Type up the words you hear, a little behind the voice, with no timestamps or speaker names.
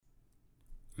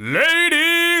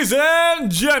Ladies and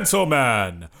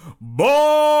gentlemen,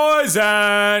 boys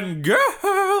and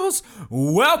girls,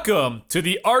 welcome to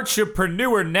the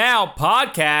Archipreneur Now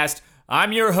podcast.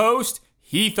 I'm your host,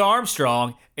 Heath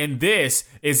Armstrong, and this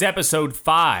is episode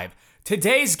 5.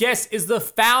 Today's guest is the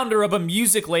founder of a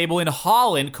music label in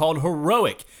Holland called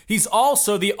Heroic. He's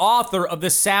also the author of the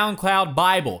Soundcloud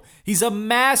Bible. He's a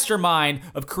mastermind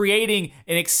of creating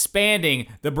and expanding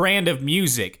the brand of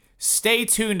music. Stay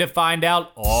tuned to find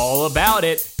out all about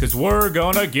it, because we're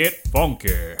gonna get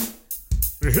funky.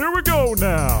 Here we go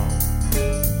now.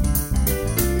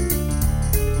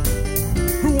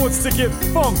 Who wants to get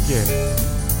funky?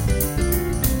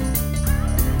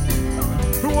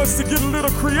 Who wants to get a little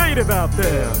creative out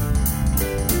there?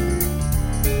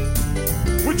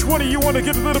 Which one of you want to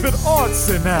get a little bit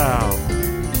artsy now?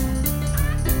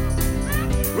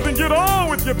 Well, then get on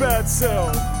with your bad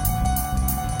self.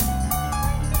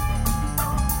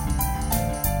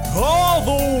 All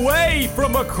the way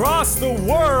from across the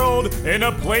world in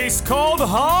a place called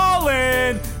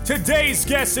Holland, today's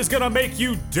guest is gonna make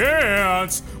you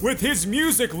dance with his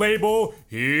music label,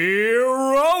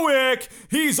 Heroic.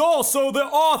 He's also the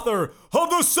author of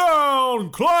the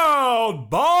Soundcloud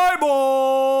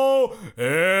Bible.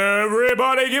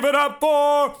 Everybody give it up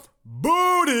for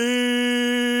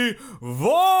Budi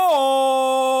Voogt.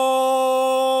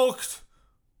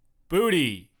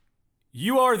 Budi,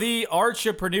 you are the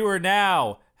Archipreneur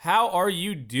now. How are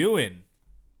you doing?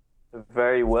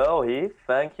 Very well, Heath.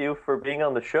 Thank you for being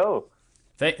on the show.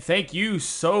 Thank you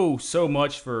so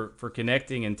much for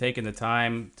connecting and taking the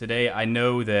time today. I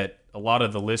know that a lot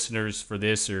of the listeners for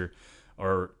this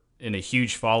are in a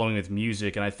huge following with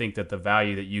music, and I think that the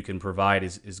value that you can provide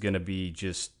is going to be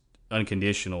just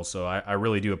unconditional. So I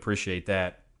really do appreciate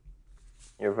that.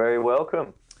 You're very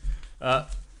welcome.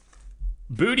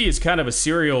 Budi is kind of a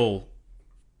serial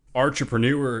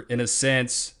entrepreneur in a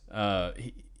sense.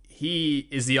 He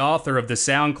is the author of the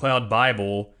SoundCloud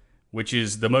Bible, which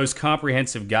is the most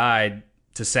comprehensive guide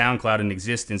to SoundCloud in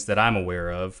existence that I'm aware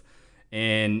of.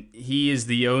 And he is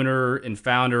the owner and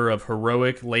founder of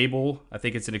Heroic label. I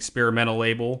think it's an experimental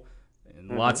label,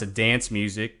 and lots of dance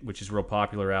music, which is real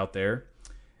popular out there.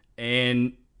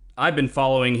 And I've been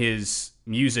following his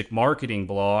music marketing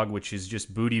blog, which is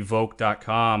just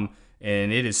budivoogt.com.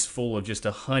 And it is full of just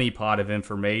a honeypot of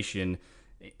information,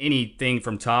 anything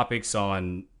from topics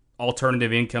on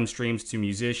alternative income streams to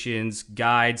musicians,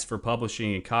 guides for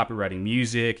publishing and copywriting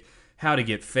music, how to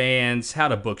get fans, how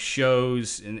to book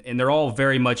shows, and they're all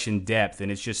very much in depth,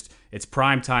 and it's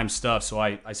primetime stuff, so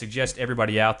I suggest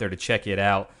everybody out there to check it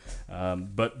out.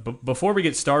 But before we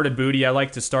get started, Budi, I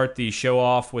like to start the show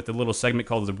off with a little segment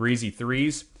called the Breezy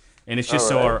Threes, and it's just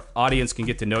so our audience can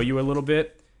get to know you a little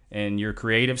bit and your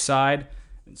creative side.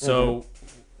 So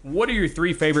what are your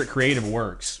 3 favorite creative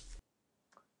works?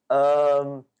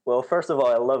 Well, first of all,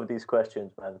 I love these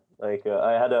questions, man. Like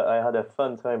I had a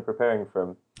fun time preparing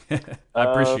for them. I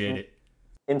appreciate it.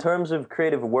 In terms of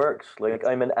creative works, like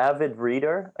I'm an avid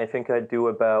reader. I think I do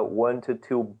about 1 to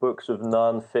 2 books of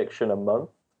nonfiction a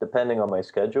month, depending on my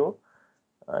schedule.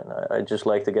 And I just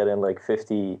like to get in like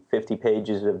 50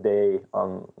 pages a day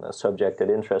on a subject that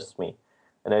interests me.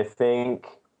 And I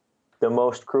think the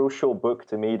most crucial book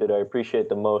to me that I appreciate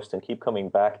the most and keep coming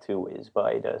back to is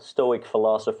by the Stoic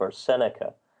philosopher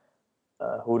Seneca,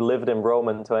 who lived in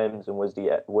Roman times and was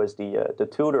the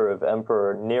tutor of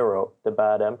Emperor Nero, the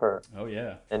bad emperor. Oh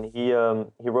yeah. And he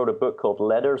wrote a book called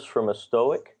Letters from a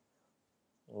Stoic,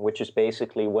 which is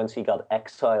basically once he got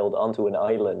exiled onto an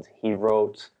island, he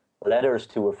wrote letters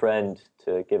to a friend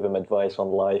to give him advice on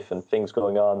life and things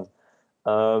going on,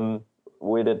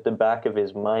 with at the back of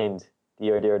his mind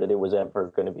the idea that it was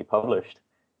ever going to be published.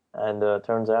 And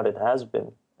turns out it has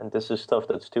been. And this is stuff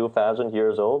that's 2,000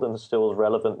 years old and still as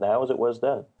relevant now as it was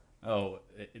then. Oh,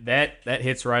 that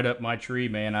hits right up my tree,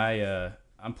 man.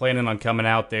 I'm planning on coming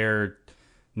out there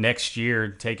next year,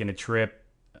 taking a trip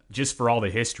just for all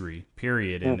the history,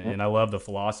 period. And I love the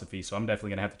philosophy, so I'm definitely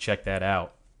going to have to check that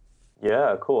out.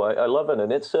 Yeah, cool. I love it.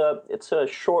 And it's a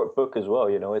short book as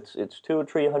well. You know, it's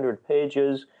 200-300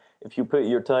 pages. If you put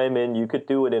your time in, you could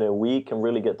do it in a week and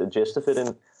really get the gist of it.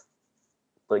 And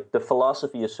like the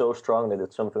philosophy is so strong that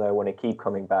it's something I want to keep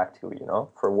coming back to, you know,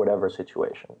 for whatever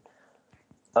situation.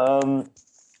 Then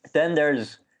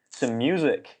there's some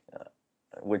music,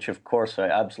 which of course I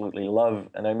absolutely love.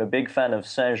 And I'm a big fan of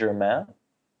Saint-Germain,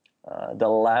 the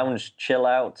lounge chill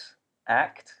out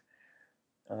act,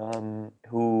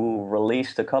 who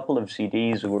released a couple of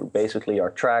CDs who basically are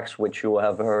tracks which you will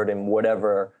have heard in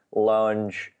whatever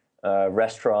lounge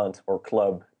restaurant or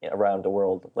club around the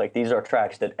world. Like, these are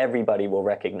tracks that everybody will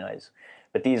recognize.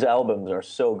 But these albums are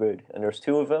so good. And there's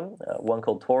two of them, one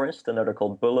called Tourist, another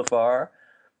called Boulevard.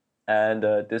 And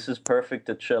this is perfect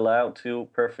to chill out to,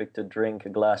 perfect to drink a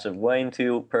glass of wine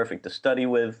to, perfect to study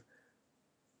with.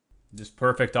 Just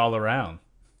perfect all around.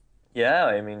 Yeah,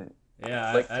 I mean,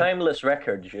 Yeah, like timeless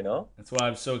records, you know? that's why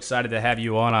I'm so excited to have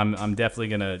you on. I'm definitely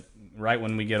gonna, right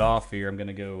when we get off here, I'm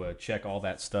gonna go check all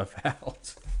that stuff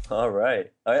out. All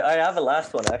right. I have a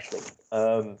last one, actually.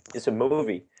 It's a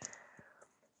movie.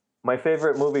 My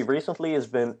favorite movie recently has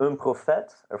been Un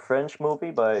Prophète, a French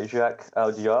movie by Jacques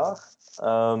Audiard.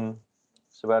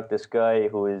 It's about this guy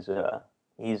who is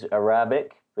he's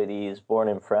Arabic, but he is born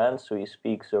in France, so he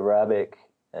speaks Arabic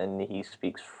and he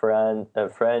speaks French,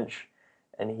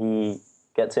 and he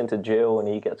gets into jail and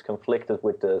he gets conflicted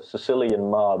with the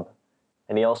Sicilian mob,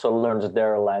 and he also learns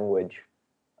their language.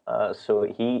 So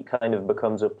he kind of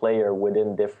becomes a player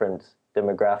within different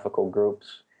demographical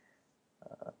groups.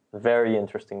 Very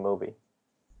interesting movie.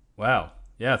 Wow.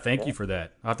 Yeah, thank you for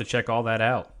that. I'll have to check all that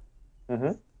out.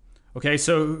 Mm-hmm. Okay,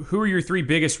 so who are your three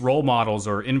biggest role models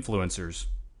or influencers?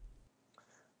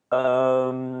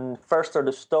 First are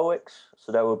the Stoics,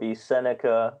 so that would be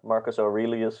Seneca, Marcus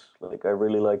Aurelius. Like I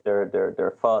really like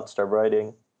their thoughts, their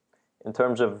writing. In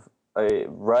terms of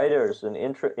writers and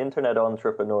internet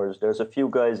entrepreneurs, there's a few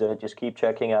guys that I just keep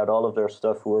checking out all of their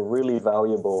stuff who are really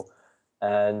valuable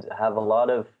and have a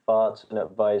lot of thoughts and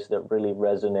advice that really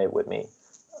resonate with me.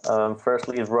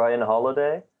 Firstly is Ryan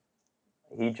Holiday.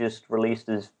 He just released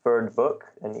his third book,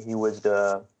 and he was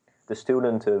the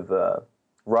student of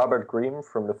Robert Greene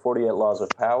from the 48 Laws of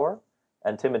Power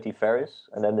and Timothy Ferriss.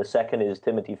 And then the second is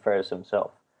Timothy Ferriss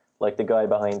himself, like the guy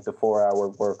behind the 4-Hour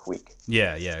Work Week.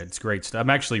 Yeah, it's great stuff. I'm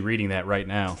actually reading that right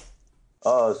now.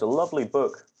 Oh, it's a lovely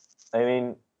book. I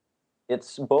mean,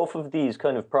 it's both of these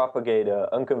kind of propagate an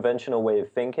unconventional way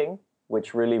of thinking,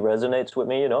 which really resonates with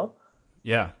me, you know?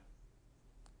 Yeah.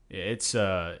 It's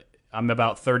I'm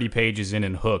about 30 pages in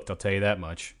and hooked, I'll tell you that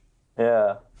much.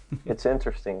 Yeah. It's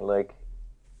interesting, like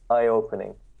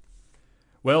eye-opening.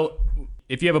 Well,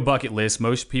 if you have a bucket list,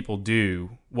 most people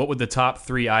do, what would the top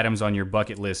 3 items on your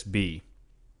bucket list be?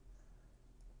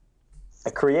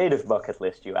 A creative bucket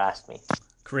list, you asked me.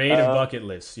 Creative bucket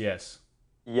list, yes.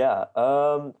 Yeah.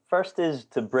 First is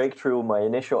to break through my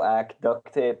initial act,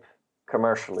 duct tape,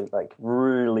 commercially, like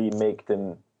really make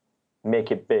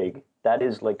it big. That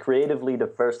is like creatively the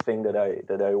first thing that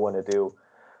I want to do.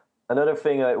 Another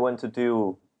thing I want to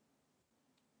do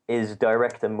is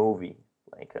direct a movie,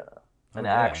 like an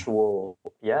actual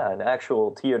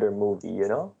theater movie. You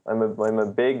know, I'm a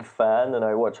big fan, and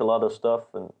I watch a lot of stuff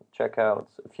and check out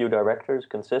a few directors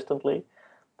consistently.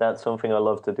 That's something I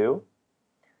love to do.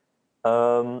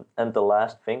 And the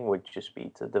last thing would just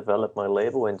be to develop my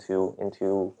label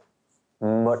into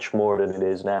much more than it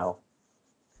is now.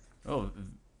 Oh,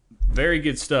 very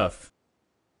good stuff.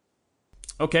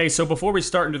 Okay, so before we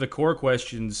start into the core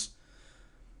questions,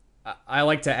 I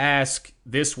like to ask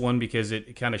this one because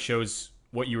it kind of shows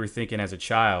what you were thinking as a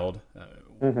child.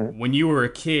 When you were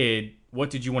a kid,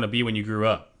 what did you want to be when you grew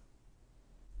up?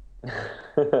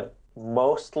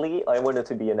 Mostly, I wanted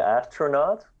to be an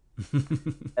astronaut.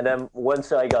 And then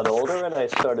once I got older and I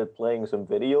started playing some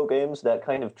video games, that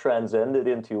kind of transcended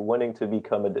into wanting to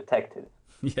become a detective.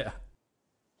 Yeah.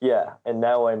 Yeah, and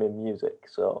now I'm in music,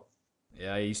 so.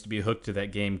 Yeah, I used to be hooked to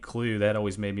that game Clue. That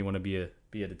always made me want to be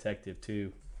a detective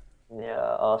too. Yeah,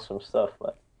 awesome stuff,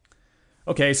 man.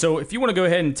 Okay, so if you want to go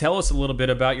ahead and tell us a little bit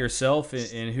about yourself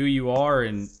and who you are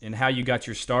and how you got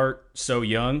your start so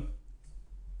young.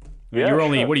 Yeah, you're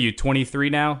only, sure. what are you,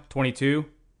 23 now? 22?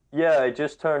 Yeah, I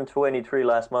just turned 23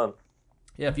 last month.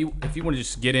 Yeah, if you want to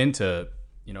just get into,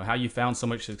 how you found so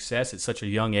much success at such a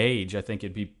young age, I think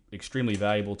it'd be extremely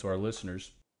valuable to our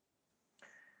listeners.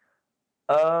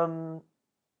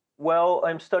 Well,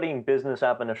 I'm studying business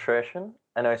administration,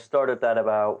 and I started that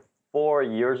about 4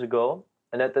 years ago.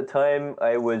 And at the time,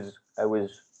 I was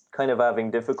kind of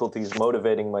having difficulties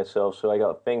motivating myself, so I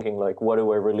got thinking, like, what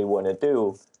do I really want to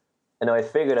do? And I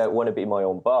figured I want to be my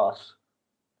own boss.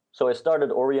 So I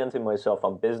started orienting myself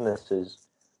on businesses,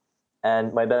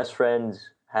 and my best friends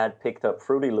had picked up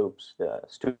Fruity Loops, the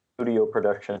studio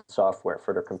production software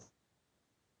for their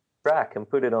track, and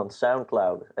put it on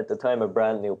Soundcloud, at the time a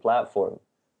brand new platform.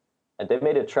 And they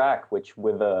made a track which,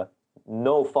 with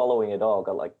no following at all,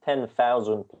 got like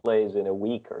 10,000 plays in a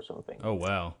week or something. Oh,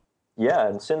 wow. Yeah,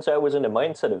 and since I was in the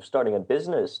mindset of starting a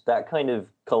business, that kind of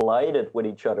collided with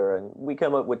each other, and we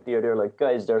came up with the idea, like,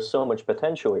 guys, there's so much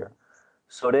potential here.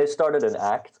 So they started an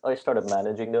act, I started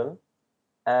managing them,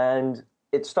 and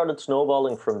it started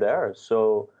snowballing from there.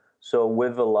 So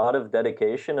with a lot of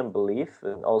dedication and belief,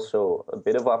 and also a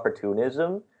bit of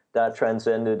opportunism, that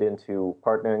transcended into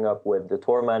partnering up with the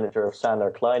tour manager of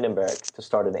Sander Kleinenberg to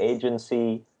start an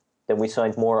agency. Then we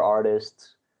signed more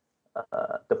artists.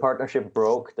 The partnership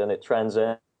broke, then it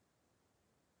transcended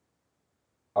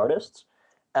artists.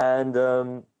 And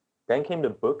then came the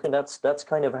book, and that's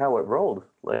kind of how it rolled.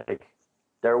 Like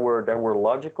there were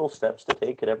logical steps to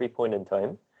take at every point in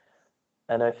time.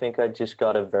 And I think I just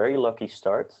got a very lucky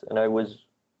start, and I was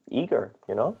eager,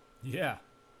 you know? Yeah.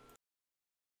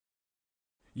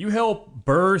 You help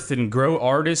birth and grow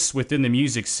artists within the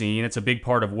music scene. It's a big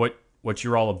part of what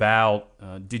you're all about.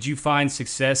 Did you find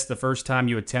success the first time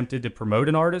you attempted to promote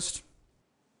an artist?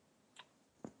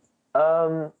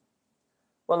 Well,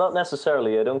 not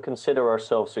necessarily. I don't consider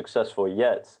ourselves successful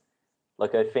yet.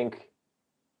 Like, I think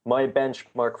my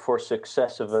benchmark for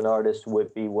success of an artist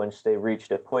would be once they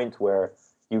reached a point where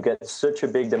you get such a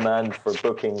big demand for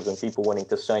bookings and people wanting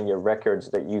to sign your records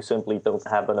that you simply don't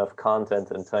have enough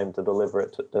content and time to deliver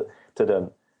it to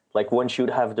them. Like, once you'd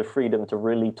have the freedom to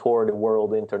really tour the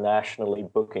world internationally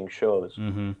booking shows.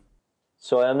 Mm-hmm.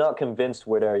 So I'm not convinced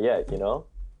we're there yet, you know?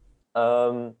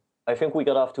 I think we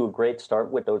got off to a great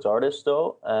start with those artists,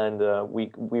 though, and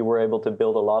we were able to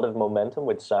build a lot of momentum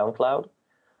with SoundCloud.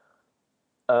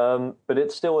 But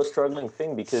it's still a struggling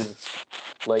thing because,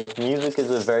 like, music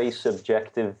is a very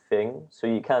subjective thing, so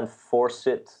you can't force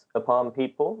it upon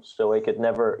people. So I could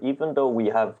never, even though we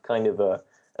have kind of a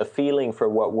feeling for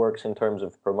what works in terms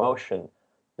of promotion,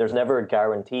 there's never a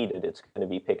guarantee that it's going to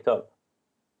be picked up.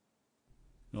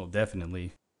 Oh,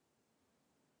 definitely.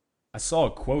 I saw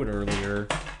a quote earlier,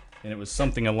 and it was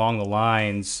something along the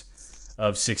lines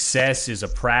of success is a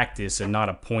practice and not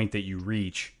a point that you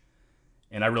reach.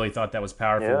 And I really thought that was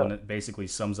powerful, Yeah. and it basically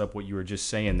sums up what you were just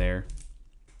saying there.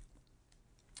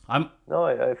 No,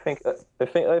 I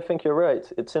think you're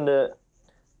right. It's in the,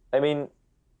 I mean,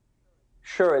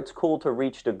 sure, it's cool to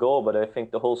reach the goal, but I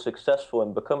think the whole successful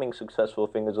and becoming successful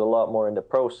thing is a lot more in the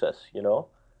process, you know?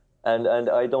 And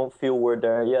I don't feel we're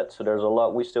there yet, so there's a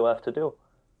lot we still have to do.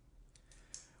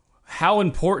 How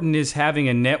important is having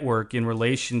a network in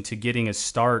relation to getting a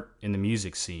start in the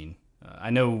music scene? I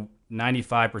know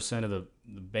 95% of the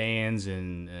bands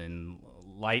and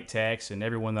light techs and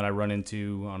everyone that I run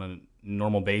into on a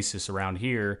normal basis around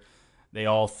here, they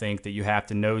all think that you have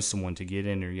to know someone to get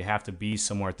in, or you have to be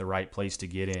somewhere at the right place to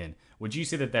get in. Would you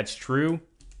say that that's true?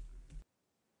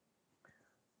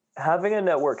 Having a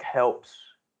network helps,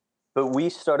 but we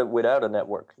started without a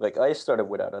network. Like, I started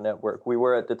without a network. We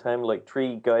were at the time like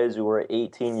three guys who were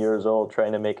 18 years old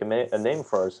trying to make a name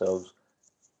for ourselves.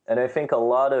 And I think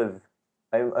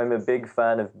I'm a big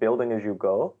fan of building as you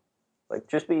go. Like,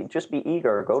 just be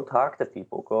eager. Go talk to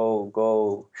people.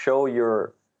 Go show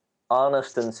your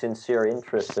honest and sincere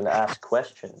interest and ask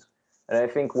questions. And I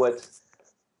think what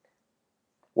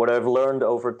I've learned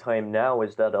over time now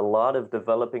is that a lot of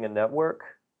developing a network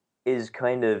is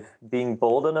kind of being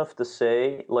bold enough to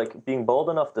start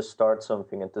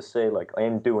something and to say, like, I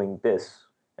am doing this.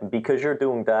 And because you're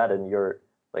doing that and you're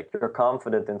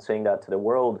confident in saying that to the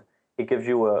world, it gives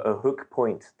you a hook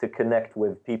point to connect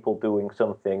with people doing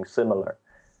something similar.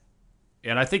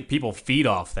 And I think people feed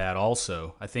off that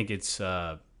also. I think it's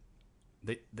that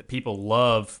people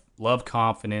love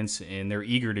confidence, and they're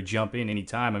eager to jump in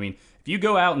anytime. I mean, if you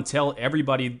go out and tell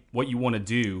everybody what you want to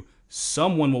do,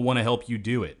 someone will want to help you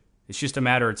do it. It's just a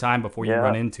matter of time before you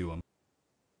run into them.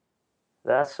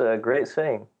 That's a great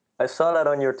saying. I saw that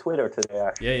on your Twitter today,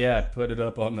 actually. Yeah, I put it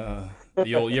up on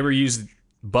the old. You ever use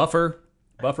Buffer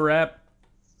app?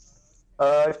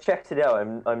 I've checked it out.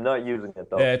 I'm not using it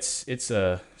though. Yeah, it's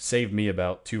saved me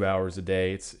about 2 hours a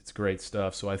day. It's great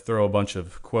stuff. So I throw a bunch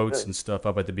of quotes and stuff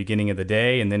up at the beginning of the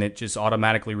day, and then it just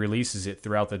automatically releases it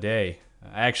throughout the day.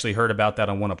 I actually heard about that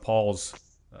on one of Paul's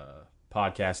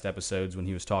podcast episodes when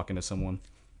he was talking to someone.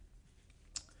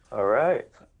 All right.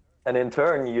 And in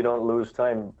turn, you don't lose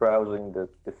time browsing the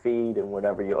feed, and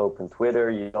whenever you open Twitter,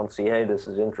 you don't see, hey, this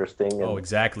is interesting. And... Oh,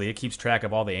 exactly. It keeps track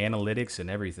of all the analytics and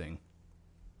everything.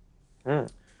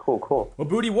 Cool. Well,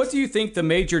 Budi, what do you think the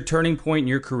major turning point in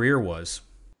your career was?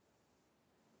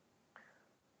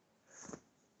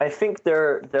 I think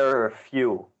there are a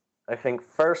few. I think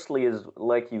firstly is,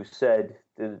 like you said,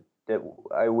 that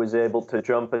I was able to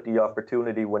jump at the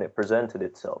opportunity when it presented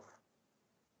itself.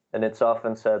 And it's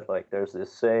often said, like, there's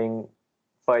this saying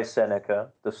by Seneca,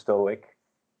 the Stoic,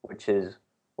 which is,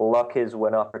 luck is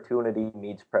when opportunity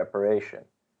meets preparation.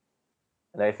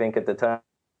 And I think at the time,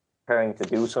 preparing to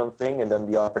do something, and then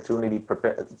the opportunity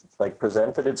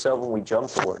presented itself and we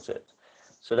jumped towards it.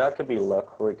 So that could be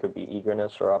luck, or it could be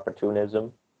eagerness or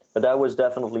opportunism. But that was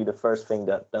definitely the first thing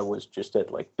that was just it,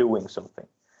 like doing something.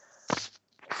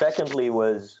 Secondly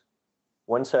was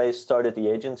Once I started the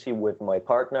agency with my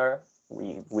partner,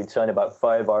 we'd signed about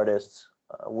 5 artists.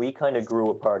 We kind of grew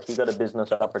apart. He got a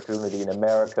business opportunity in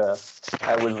America.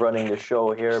 I was running the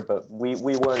show here, but we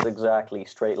weren't exactly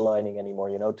straight lining anymore,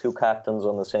 you know, two captains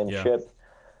on the same Yeah. ship.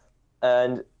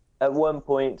 And at one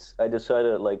point, I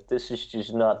decided like this is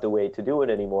just not the way to do it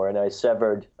anymore, and I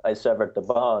severed the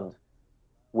bond,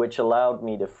 which allowed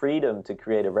me the freedom to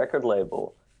create a record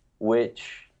label,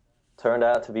 which turned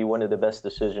out to be one of the best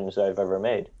decisions I've ever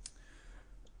made.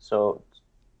 So,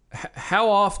 How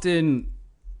often,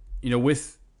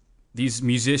 with these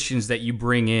musicians that you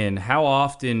bring in, how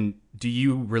often do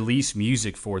you release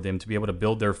music for them to be able to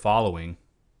build their following?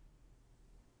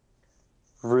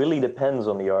 really depends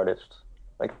on the artist.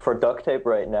 Like for Duct Tape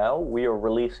right now, we are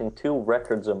releasing 2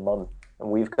 records a month, and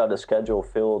we've got a schedule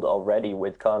filled already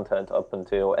with content up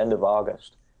until end of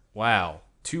August. Wow,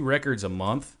 2 records a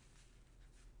month?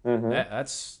 Hmm.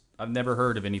 That's I've never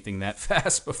heard of anything that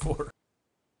fast before.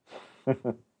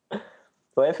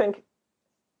 So I think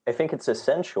it's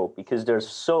essential because there's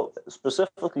so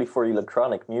specifically for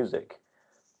electronic music,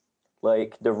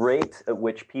 like the rate at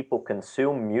which people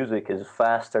consume music is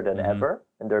faster than Hmm. ever,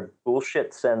 and their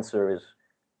bullshit sensor is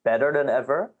better than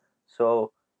ever.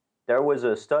 So there was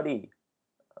a study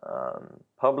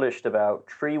published about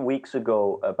 3 weeks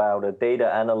ago about a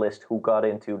data analyst who got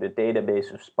into the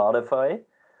database of Spotify,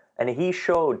 and he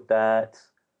showed that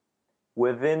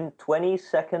within 20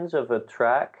 seconds of a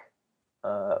track,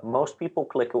 most people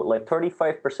click, like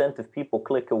 35% of people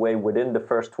click away within the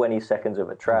first 20 seconds of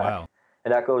a Oh track. wow.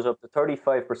 And that goes up to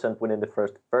 35% within the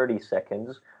first 30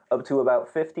 seconds, up to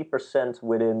about 50%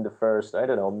 within the first, I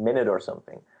don't know, minute or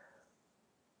something.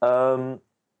 Um,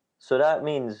 so that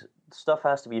means stuff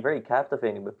has to be very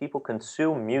captivating, but people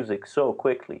consume music so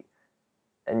quickly.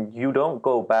 And you don't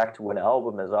go back to an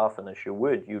album as often as you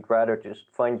would. You'd rather just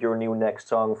find your new next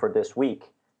song for this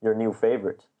week, your new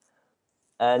favorite.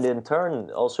 And in turn,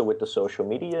 also with the social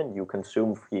media, you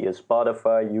consume via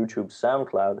Spotify, YouTube,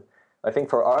 SoundCloud. I think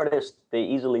for artists, they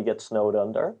easily get snowed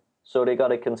under. So they got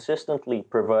to consistently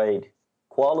provide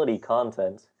quality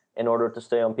content in order to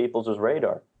stay on people's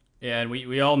radar. Yeah, and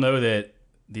we all know that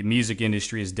the music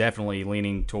industry is definitely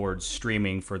leaning towards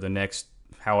streaming for the next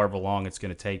however long it's going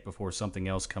to take before something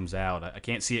else comes out. I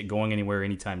can't see it going anywhere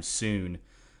anytime soon.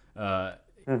 Uh,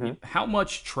 Hmm. how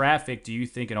much traffic do you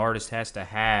think an artist has to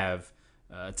have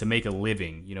to make a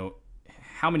living?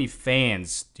 How many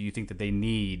fans do you think that they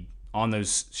need on those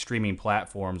streaming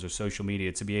platforms or social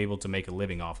media to be able to make a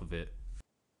living off of it?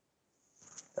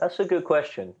 That's a good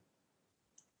question.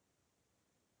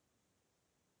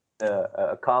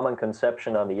 A common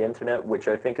conception on the internet, which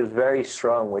I think is very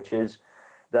strong, which is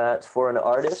that for an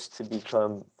artist to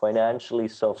become financially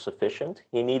self-sufficient,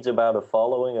 he needs about a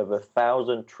following of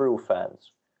 1,000 true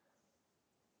fans.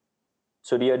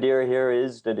 So the idea here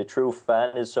is that a true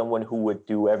fan is someone who would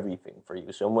do everything for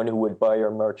you, someone who would buy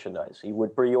your merchandise, he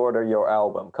would pre-order your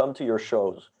album, come to your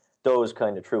shows, those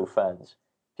kind of true fans.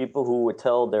 People who would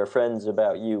tell their friends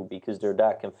about you because they're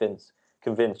that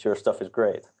convinced your stuff is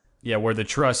great. Yeah, where the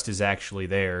trust is actually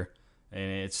there, and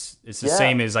it's the Yeah.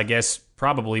 same as I guess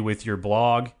probably with your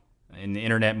blog and the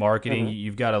internet marketing. Hmm.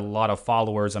 You've got a lot of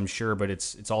followers, I'm sure, but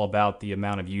it's all about the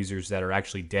amount of users that are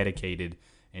actually dedicated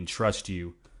and trust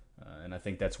you. And I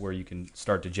think that's where you can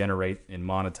start to generate and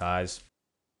monetize.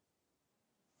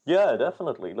 Yeah,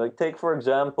 definitely. Like, take for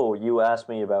example, you asked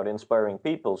me about inspiring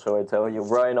people, so I tell you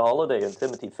Ryan Holiday and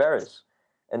Timothy Ferris,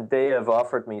 and they have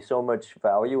offered me so much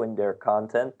value in their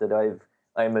content that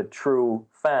I'm a true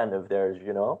fan of theirs,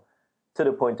 to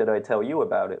the point that I tell you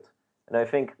about it. And I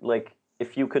think like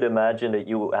if you could imagine that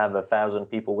you have 1,000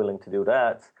 people willing to do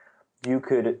that, you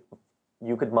could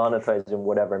you could monetize in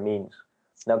whatever means.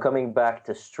 Now coming back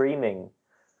to streaming,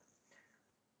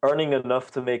 earning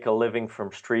enough to make a living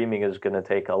from streaming is going to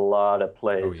take a lot of Oh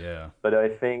plays. yeah. But I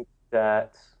think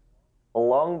that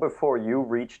long before you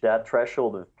reach that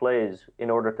threshold of plays in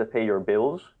order to pay your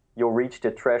bills, you'll reach the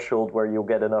threshold where you'll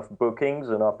get enough bookings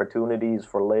and opportunities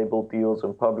for label deals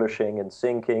and publishing and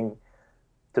syncing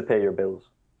to pay your bills.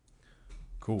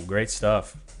 Cool, great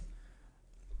stuff.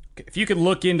 If you could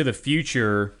look into the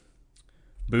future,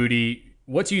 Booty,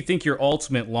 what do you think your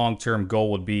ultimate long-term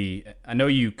goal would be? I know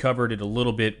you covered it a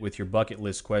little bit with your bucket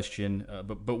list question,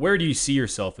 but where do you see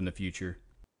yourself in the future?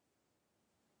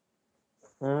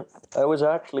 Mm, I was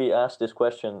actually asked this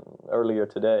question earlier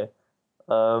today.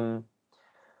 Um,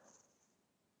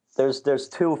 there's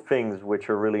two things which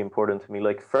are really important to me.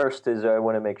 Like first is I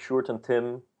want to make Short and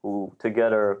Tim, who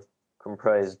together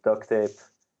comprise Duct Tape.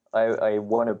 I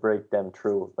want to break them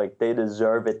through. Like they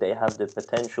deserve it. They have the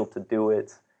potential to do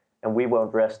it, and we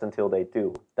won't rest until they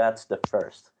do. That's the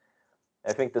first.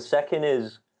 I think the second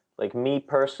is, like, me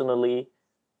personally,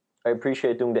 I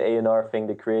appreciate doing the A&R thing,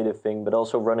 the creative thing, but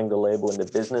also running the label and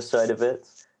the business side of it.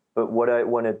 But what I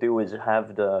want to do is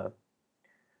have the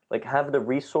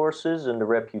resources and the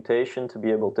reputation to be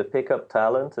able to pick up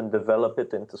talent and develop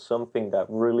it into something that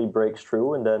really breaks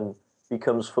through and then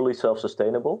becomes fully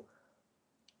self-sustainable.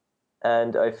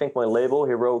 And I think my label,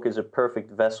 Heroic, is a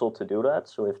perfect vessel to do that.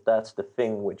 So if that's the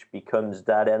thing which becomes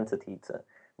that entity to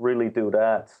really do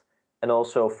that, and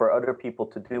also for other people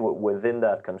to do it within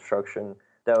that construction,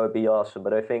 that would be awesome.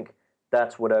 But I think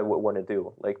that's what I would want to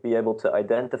do, like be able to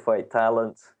identify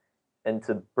talent and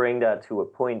to bring that to a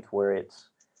point where it's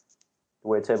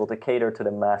able to cater to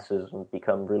the masses and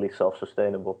become really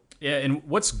self-sustainable. Yeah, and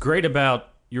what's great about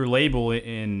your label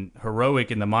in Heroic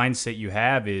and the mindset you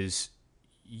have is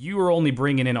you are only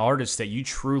bringing in artists that you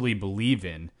truly believe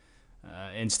in,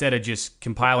 instead of just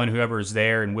compiling whoever is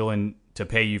there and willing to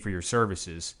pay you for your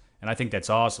services. And I think that's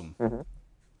awesome. Mm-hmm.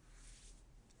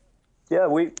 Yeah,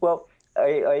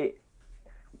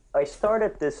 I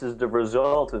started this as the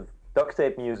result of duct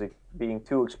tape music being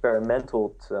too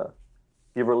experimental to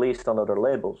be released on other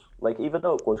labels. Like, even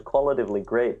though it was qualitatively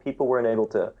great, people weren't able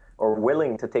to or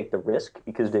willing to take the risk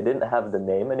because they didn't have the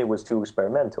name and it was too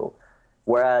experimental.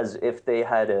 Whereas if they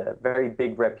had a very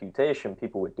big reputation,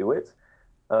 people would do it.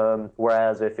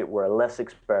 Whereas if it were less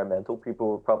experimental,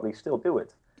 people would probably still do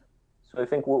it. So I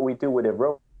think what we do with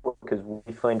Heroic is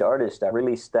we find artists that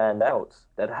really stand out,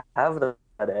 that have that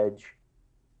edge,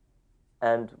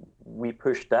 and we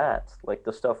push that, like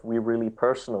the stuff we really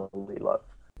personally love.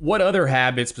 What other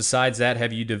habits besides that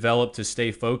have you developed to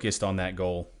stay focused on that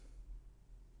goal?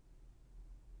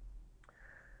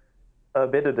 A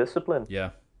bit of discipline.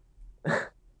 Yeah.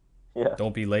 Yeah.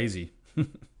 Don't be lazy.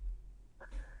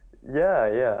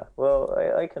 Yeah. Well,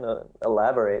 I can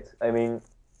elaborate. I mean,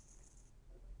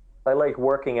 I like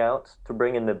working out to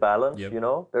bring in the balance, Yep. you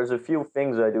know? There's a few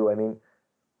things I do. I mean,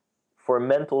 for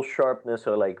mental sharpness,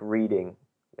 I like reading.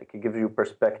 Like, it gives you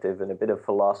perspective, and a bit of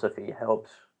philosophy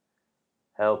helps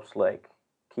like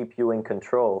keep you in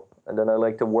control. And then I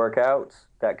like to work out.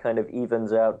 That kind of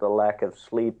evens out the lack of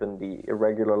sleep and the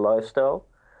irregular lifestyle.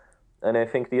 And I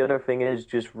think the other thing is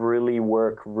just really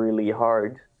work really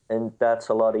hard. And that's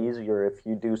a lot easier if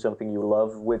you do something you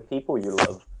love with people you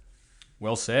love.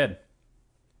 Well said.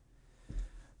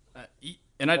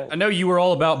 And I know you were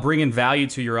all about bringing value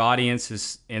to your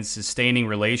audiences and sustaining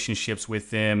relationships with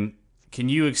them. Can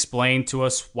you explain to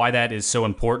us why that is so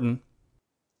important?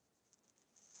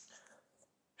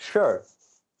 Sure.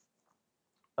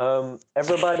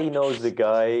 Everybody knows the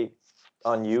guy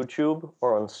on YouTube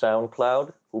or on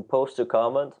SoundCloud who posts a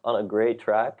comment on a great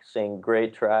track saying,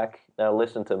 "Great track, now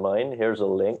listen to mine, here's a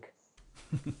link."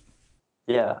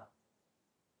 Yeah.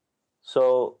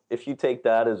 So if you take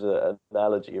that as an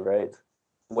analogy, right?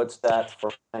 What's that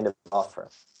for kind of offer?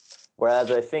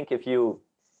 Whereas I think if you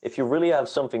really have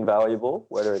something valuable,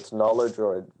 whether it's knowledge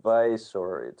or advice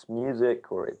or it's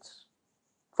music or it's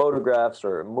photographs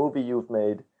or a movie you've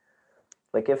made,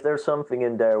 like if there's something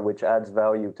in there which adds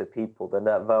value to people, then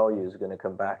that value is going to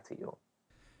come back to you.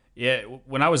 Yeah,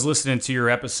 when I was listening to your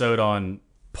episode on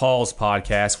Paul's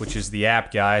podcast, which is the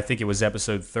app guy, I think it was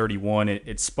episode 31,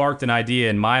 it sparked an idea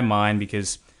in my mind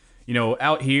because, you know,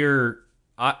 out here,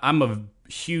 I'm a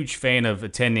huge fan of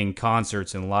attending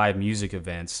concerts and live music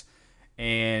events.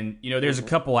 And, you know, there's a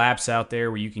couple apps out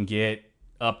there where you can get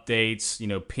updates, you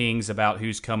know, pings about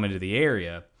who's coming to the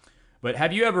area. But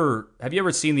have you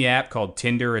ever seen the app called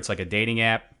Tinder? It's like a dating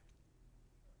app.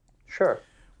 Sure.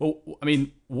 Well, I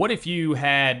mean, what if you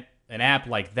had an app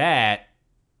like that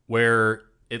where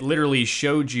it literally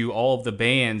showed you all of the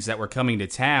bands that were coming to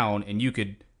town and you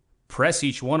could press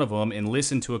each one of them and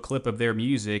listen to a clip of their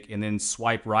music and then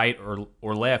swipe right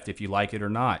or left if you like it or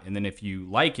not. And then if you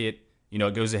like it, you know,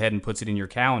 it goes ahead and puts it in your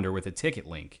calendar with a ticket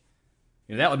link.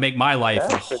 You know, that would make my life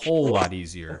a whole lot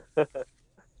easier.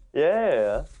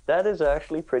 Yeah, that is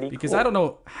actually pretty because cool. I don't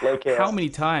know like how many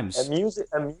times a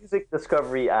music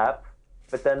discovery app,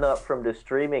 but then not from the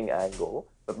streaming angle,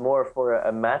 but more for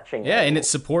a matching angle. and it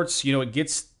supports, you know, it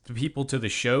gets the people to the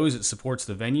shows, it supports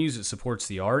the venues, it supports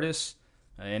the artists,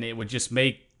 and it would just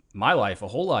make my life a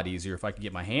whole lot easier if I could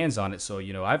get my hands on it. So,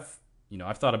 I've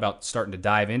thought about starting to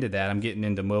dive into that. I'm getting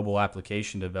into mobile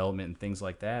application development and things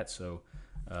like that. So,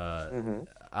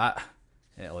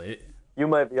 you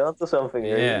might be onto something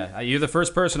here. Yeah, you're the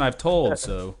first person I've told,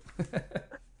 so.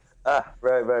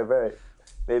 Right.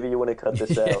 Maybe you want to cut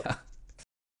this out.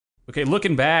 Okay,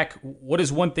 looking back, what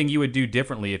is one thing you would do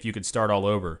differently if you could start all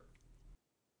over?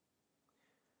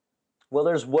 Well,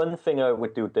 there's one thing I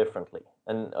would do differently,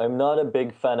 and I'm not a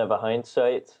big fan of a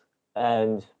hindsight,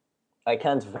 and I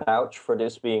can't vouch for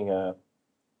this being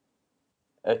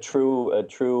a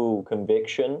true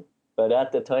conviction. But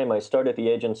at the time, I started the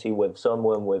agency with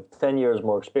someone with 10 years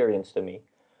more experience than me.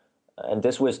 And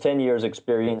this was 10 years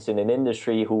experience in an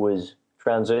industry who was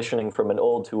transitioning from an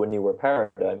old to a newer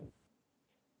paradigm.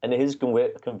 And his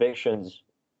convictions,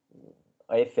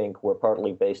 I think, were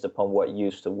partly based upon what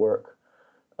used to work.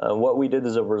 What we did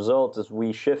as a result is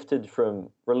we shifted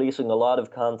from releasing a lot of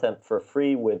content for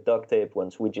free with duct tape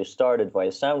once we just started via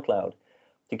SoundCloud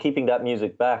to keeping that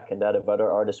music back and that of other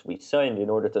artists we signed in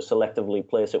order to selectively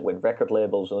place it with record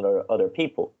labels and other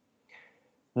people.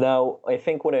 Now, I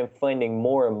think what I'm finding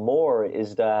more and more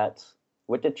is that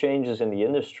with the changes in the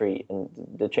industry and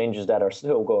the changes that are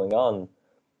still going on,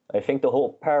 I think the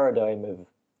whole paradigm of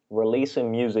releasing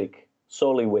music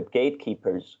solely with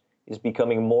gatekeepers is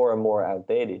becoming more and more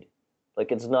outdated.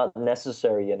 Like it's not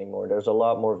necessary anymore. There's a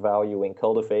lot more value in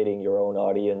cultivating your own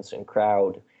audience and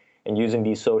crowd and using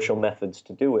these social methods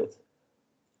to do it.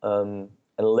 And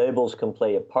labels can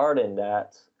play a part in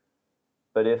that,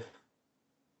 but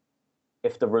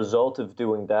if the result of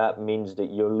doing that means that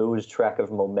you lose track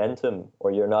of momentum or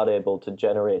you're not able to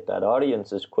generate that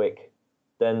audience as quick,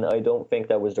 then I don't think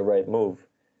that was the right move.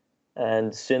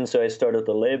 And since I started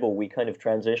the label, we kind of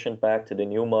transitioned back to the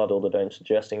new model that I'm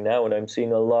suggesting now, and I'm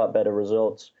seeing a lot better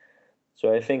results.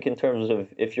 So I think in terms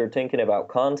of if you're thinking about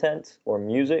content or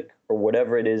music or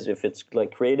whatever it is, if it's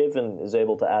like creative and is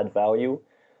able to add value,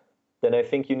 then I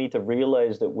think you need to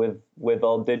realize that with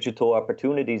all digital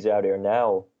opportunities out there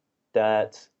now,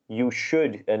 that you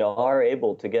should and are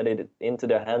able to get it into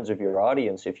the hands of your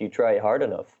audience if you try hard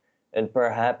enough. And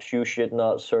perhaps you should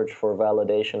not search for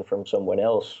validation from someone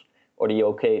else or the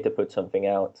okay to put something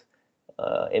out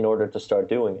in order to start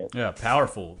doing it. Yeah,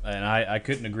 powerful. And I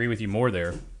couldn't agree with you more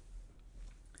there.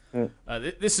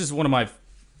 This is one of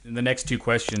the next two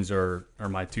questions are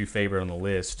my two favorite on the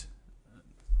list.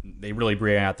 They really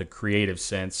bring out the creative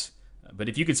sense. But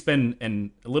if you could spend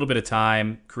a little bit of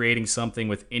time creating something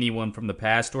with anyone from the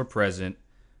past or present,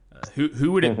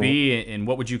 who would it be and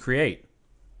what would you create?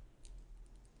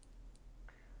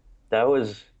 That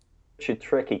was such a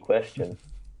tricky question.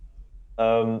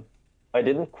 I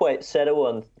didn't quite settle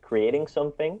on creating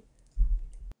something.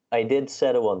 I did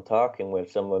settle on talking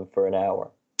with someone for an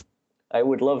hour. I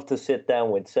would love to sit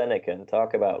down with Seneca and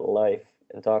talk about life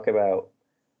and talk about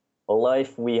a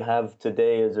life we have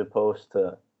today as opposed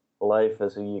to life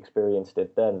as he experienced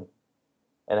it then,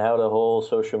 and how the whole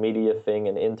social media thing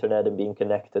and internet and being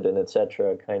connected and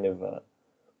etc. kind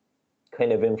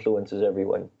of influences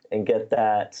everyone, and get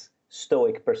that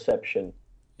stoic perception.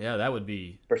 Yeah, that would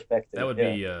be perspective. That would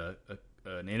be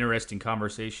an interesting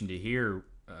conversation to hear.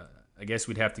 I guess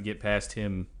we'd have to get past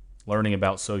him learning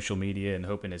about social media and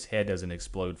hoping his head doesn't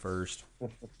explode first.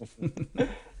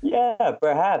 Yeah,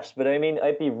 perhaps, but I mean,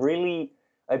 I'd be really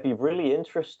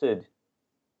interested.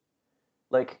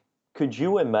 Like, could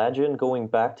you imagine going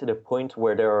back to the point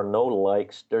where there are no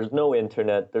likes, there's no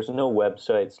internet, there's no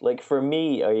websites? Like for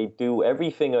me, I do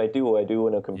everything I do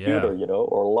on a computer, Yeah.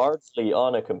 or largely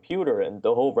on a computer, and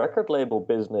the whole record label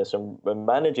business and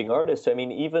managing artists. I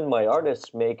mean, even my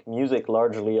artists make music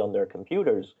largely on their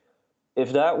computers.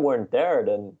 If that weren't there,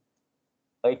 then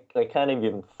I can't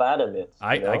even fathom it.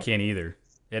 I can't either.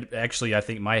 I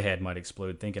think my head might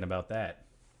explode thinking about that.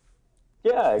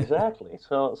 Yeah, exactly.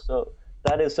 So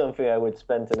that is something I would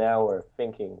spend an hour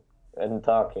thinking and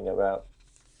talking about.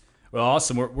 Well,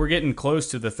 awesome. We're getting close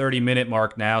to the 30-minute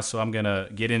mark now, so I'm going to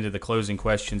get into the closing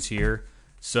questions here.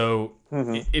 So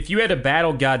if you had to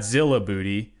battle Godzilla,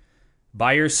 Budi,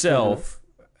 by yourself,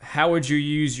 how would you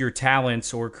use your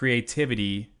talents or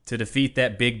creativity to defeat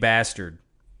that big bastard?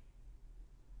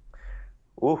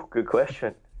 Ooh, good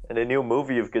question. And a new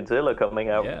movie of Godzilla coming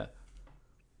out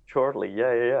shortly.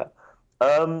 Yeah.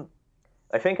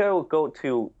 I think I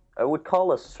would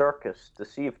call a circus to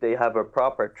see if they have a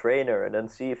proper trainer and then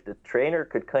see if the trainer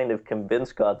could kind of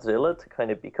convince Godzilla to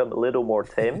kind of become a little more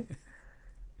tame.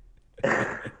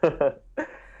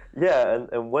 Yeah,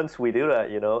 and once we do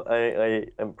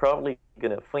that, I'm probably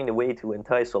going to find a way to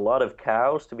entice a lot of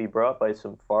cows to be brought by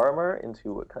some farmer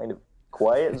into a kind of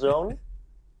quiet zone,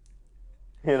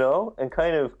 and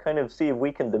kind of see if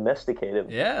we can domesticate him.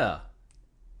 Yeah.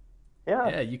 Yeah.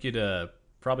 Yeah, you could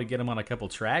probably get him on a couple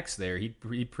tracks there. He'd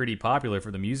be pretty popular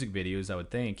for the music videos, I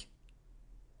would think.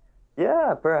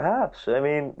 Yeah, perhaps. I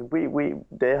mean,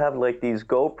 they have like these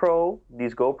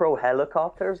GoPro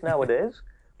helicopters nowadays,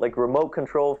 like remote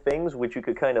control things which you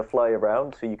could kind of fly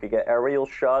around, so you could get aerial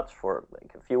shots for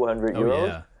like a few hundred euros.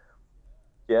 Yeah.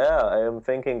 Yeah, I am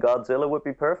thinking Godzilla would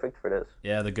be perfect for this.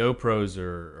 Yeah, the GoPros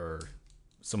are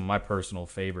some of my personal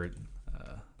favorite.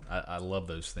 I love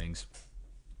those things.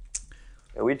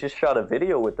 We just shot a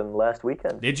video with them last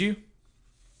weekend. Did you?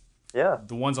 Yeah.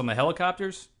 The ones on the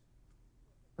helicopters?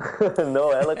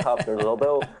 No helicopters,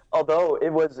 although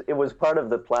it was part of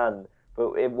the plan,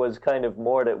 but it was kind of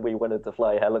more that we wanted to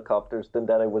fly helicopters than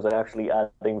that it was actually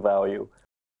adding value.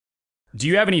 Do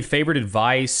you have any favorite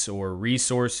advice or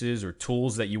resources or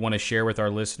tools that you want to share with our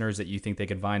listeners that you think they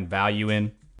could find value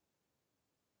in?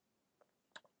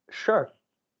 Sure.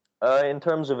 In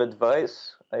terms of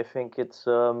advice, I think it's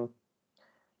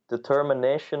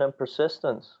determination and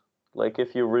persistence. Like,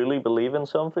 if you really believe in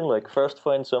something, like, first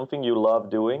find something you love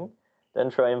doing, then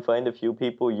try and find a few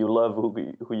people you love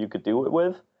who you could do it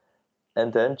with,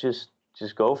 and then just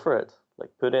go for it. Like,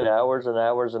 put in hours and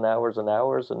hours and hours and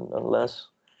hours, and unless,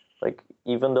 like,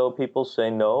 even though people say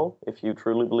no, if you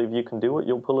truly believe you can do it,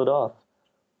 you'll pull it off.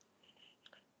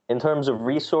 In terms of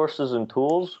resources and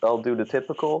tools, I'll do the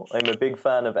typical. I'm a big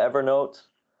fan of Evernote.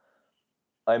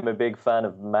 I'm a big fan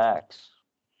of Macs.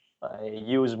 I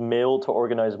use Mail to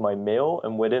organize my mail,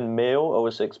 and within Mail,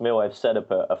 OS X Mail, I've set up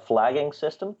a flagging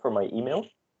system for my email.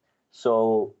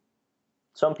 So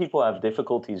some people have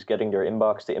difficulties getting their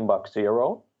inbox to inbox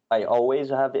zero. I always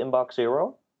have inbox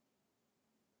zero.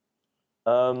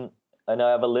 And I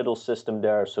have a little system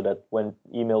there so that when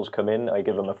emails come in, I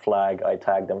give them a flag. I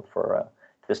tag them for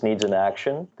this needs an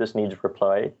action, this needs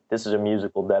reply, this is a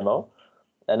musical demo.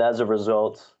 And as a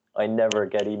result, I never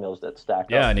get emails that stack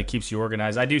up. Yeah, and it keeps you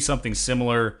organized. I do something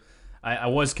similar. I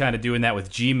was kind of doing that with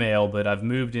Gmail, but I've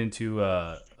moved into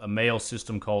a mail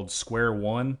system called Square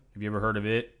One. Have you ever heard of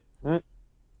it?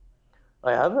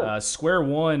 I haven't. Square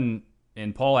One,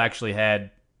 and Paul actually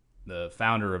had the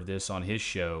founder of this on his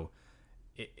show.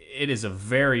 It is a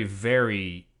very,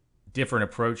 very different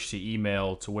approach to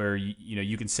email, to where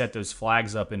you can set those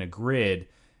flags up in a grid,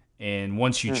 and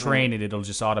once you train it, it'll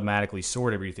just automatically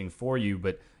sort everything for you.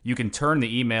 But you can turn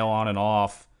the email on and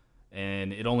off,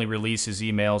 and it only releases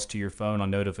emails to your phone on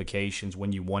notifications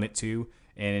when you want it to.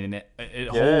 And it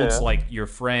holds like your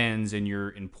friends and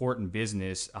your important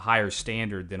business a higher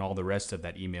standard than all the rest of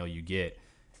that email you get.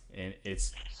 And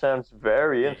it's sounds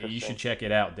very interesting. You should check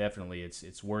it out. Definitely,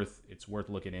 it's worth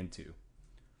looking into.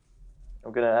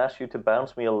 I'm gonna ask you to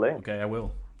bounce me a link. Okay, I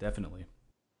will definitely.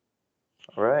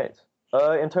 All right.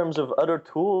 In terms of other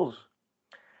tools,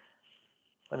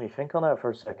 let me think on that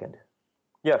for a second.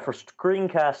 Yeah, for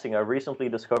screencasting, I recently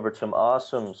discovered some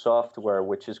awesome software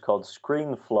which is called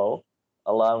ScreenFlow,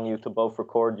 allowing you to both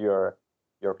record your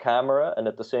camera and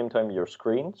at the same time your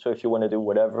screen. So if you want to do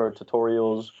whatever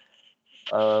tutorials,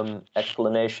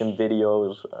 explanation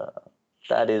videos,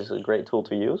 that is a great tool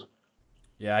to use.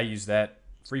 Yeah, I use that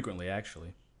frequently,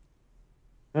 actually.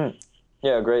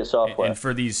 Yeah, great software. And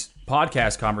for these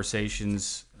podcast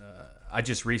conversations, I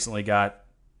just recently got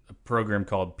a program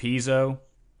called Piezo,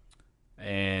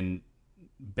 and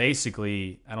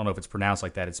basically, I don't know if it's pronounced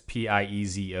like that, it's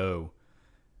Piezo.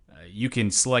 You can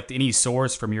select any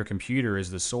source from your computer as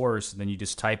the source, and then you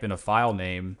just type in a file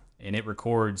name, and it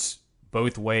records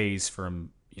both ways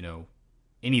from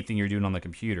anything you're doing on the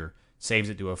computer. Saves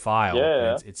it to a file.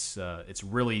 Yeah. It's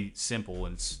really simple,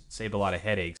 and it's saved a lot of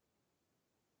headaches.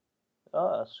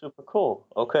 Ah, super cool.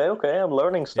 Okay, I'm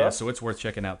learning stuff. Yeah, so it's worth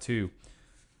checking out too.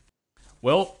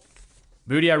 Well,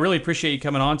 Budi, I really appreciate you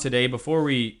coming on today. Before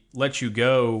we let you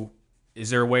go, is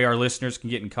there a way our listeners can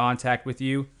get in contact with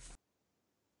you?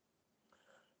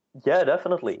 Yeah,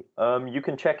 definitely. You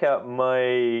can check out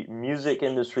my music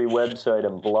industry website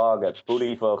and blog at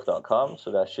budivoogt.com.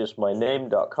 So that's just my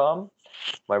name.com.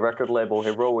 My record label,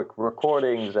 Heroic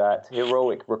Recordings, at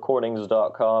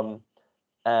heroicrecordings.com.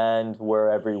 And we're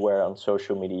everywhere on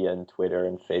social media and Twitter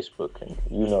and Facebook, and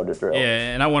you know the drill.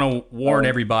 Yeah, and I want to warn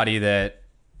everybody that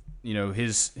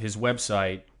his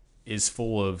website is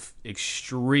full of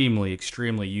extremely,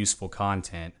 extremely useful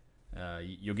content.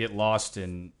 You'll get lost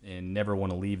and never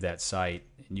want to leave that site,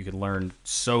 and you can learn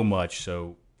so much.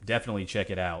 So definitely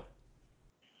check it out.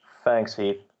 Thanks,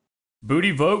 Heath.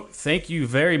 Budi Voogt, thank you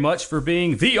very much for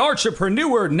being the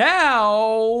entrepreneur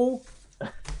now.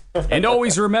 And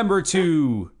always remember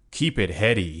to keep it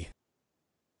heady.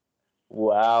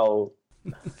 Wow.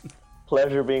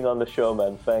 Pleasure being on the show,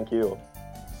 man. Thank you.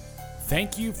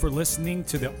 Thank you for listening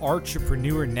to the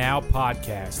Entrepreneur Now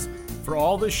podcast. For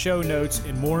all the show notes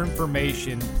and more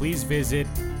information, please visit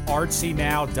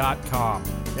artsynow.com.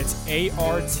 That's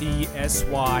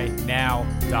ARTSY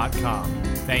now.com.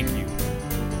 Thank you.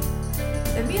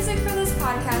 The music for this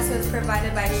podcast was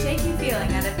provided by Shaky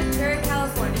Feeling out of Ventura,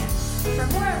 California. For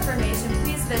more information,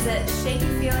 please visit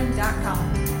shakyfeeling.com.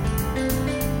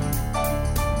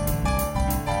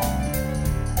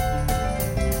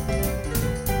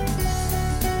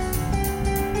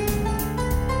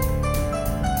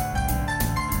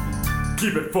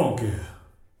 Keep it funky.